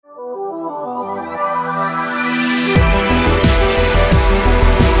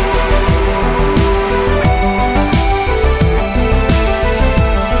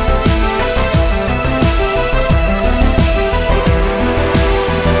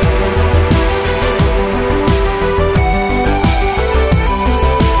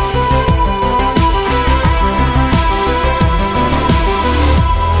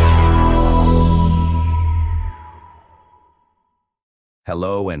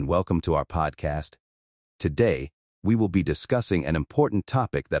Hello and welcome to our podcast. Today, we will be discussing an important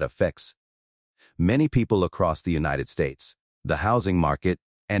topic that affects many people across the United States, the housing market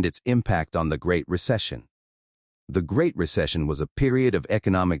and its impact on the Great Recession. The Great Recession was a period of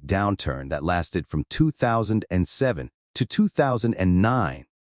economic downturn that lasted from 2007 to 2009.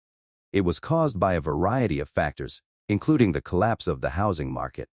 It was caused by a variety of factors, including the collapse of the housing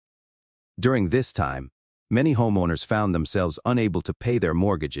market. During this time, many homeowners found themselves unable to pay their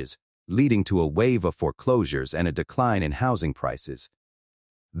mortgages, leading to a wave of foreclosures and a decline in housing prices.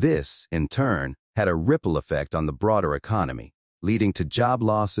 This, in turn, had a ripple effect on the broader economy, leading to job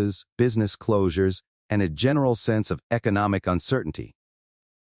losses, business closures, and a general sense of economic uncertainty.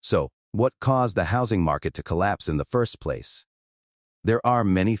 So, what caused the housing market to collapse in the first place? There are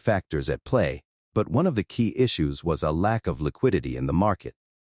many factors at play, but one of the key issues was a lack of liquidity in the market.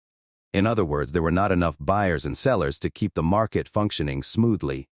 In other words, there were not enough buyers and sellers to keep the market functioning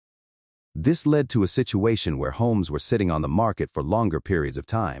smoothly. This led to a situation where homes were sitting on the market for longer periods of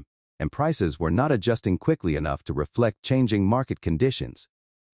time, and prices were not adjusting quickly enough to reflect changing market conditions.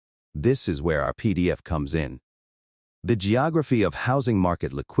 This is where our PDF comes in. The Geography of Housing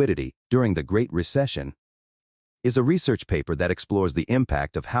Market Liquidity During the Great Recession is a research paper that explores the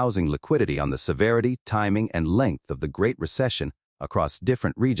impact of housing liquidity on the severity, timing, and length of the Great Recession across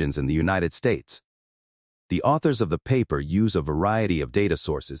different regions in the United States. The authors of the paper use a variety of data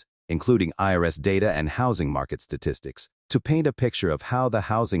sources, including IRS data and housing market statistics, to paint a picture of how the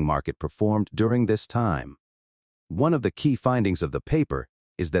housing market performed during this time. One of the key findings of the paper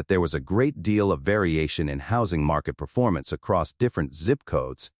is that there was a great deal of variation in housing market performance across different zip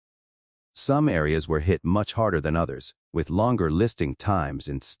codes. Some areas were hit much harder than others, with longer listing times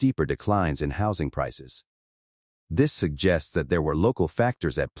and steeper declines in housing prices. This suggests that there were local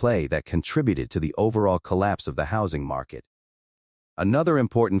factors at play that contributed to the overall collapse of the housing market. Another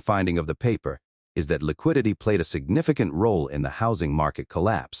important finding of the paper is that liquidity played a significant role in the housing market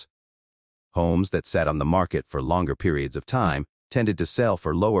collapse. Homes that sat on the market for longer periods of time tended to sell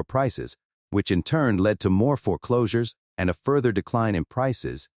for lower prices, which in turn led to more foreclosures and a further decline in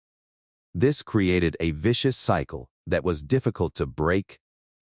prices. This created a vicious cycle that was difficult to break.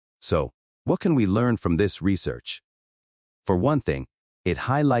 So, what can we learn from this research? For one thing, it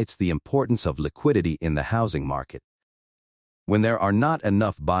highlights the importance of liquidity in the housing market. When there are not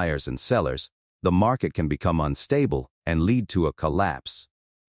enough buyers and sellers, the market can become unstable and lead to a collapse.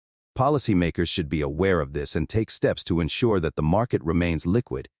 Policymakers should be aware of this and take steps to ensure that the market remains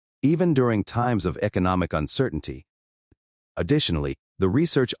liquid, even during times of economic uncertainty. Additionally, the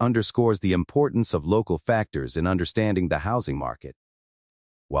research underscores the importance of local factors in understanding the housing market.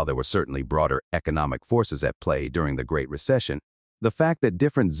 While there were certainly broader economic forces at play during the Great Recession, the fact that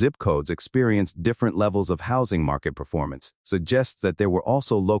different zip codes experienced different levels of housing market performance suggests that there were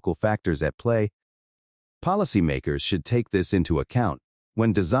also local factors at play. Policymakers should take this into account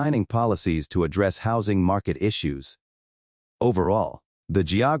when designing policies to address housing market issues. Overall, the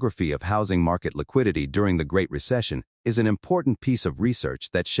Geography of Housing Market Liquidity During the Great Recession is an important piece of research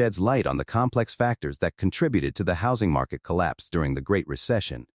that sheds light on the complex factors that contributed to the housing market collapse during the Great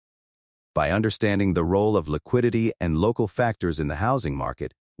Recession. By understanding the role of liquidity and local factors in the housing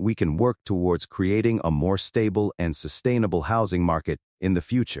market, we can work towards creating a more stable and sustainable housing market in the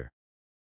future.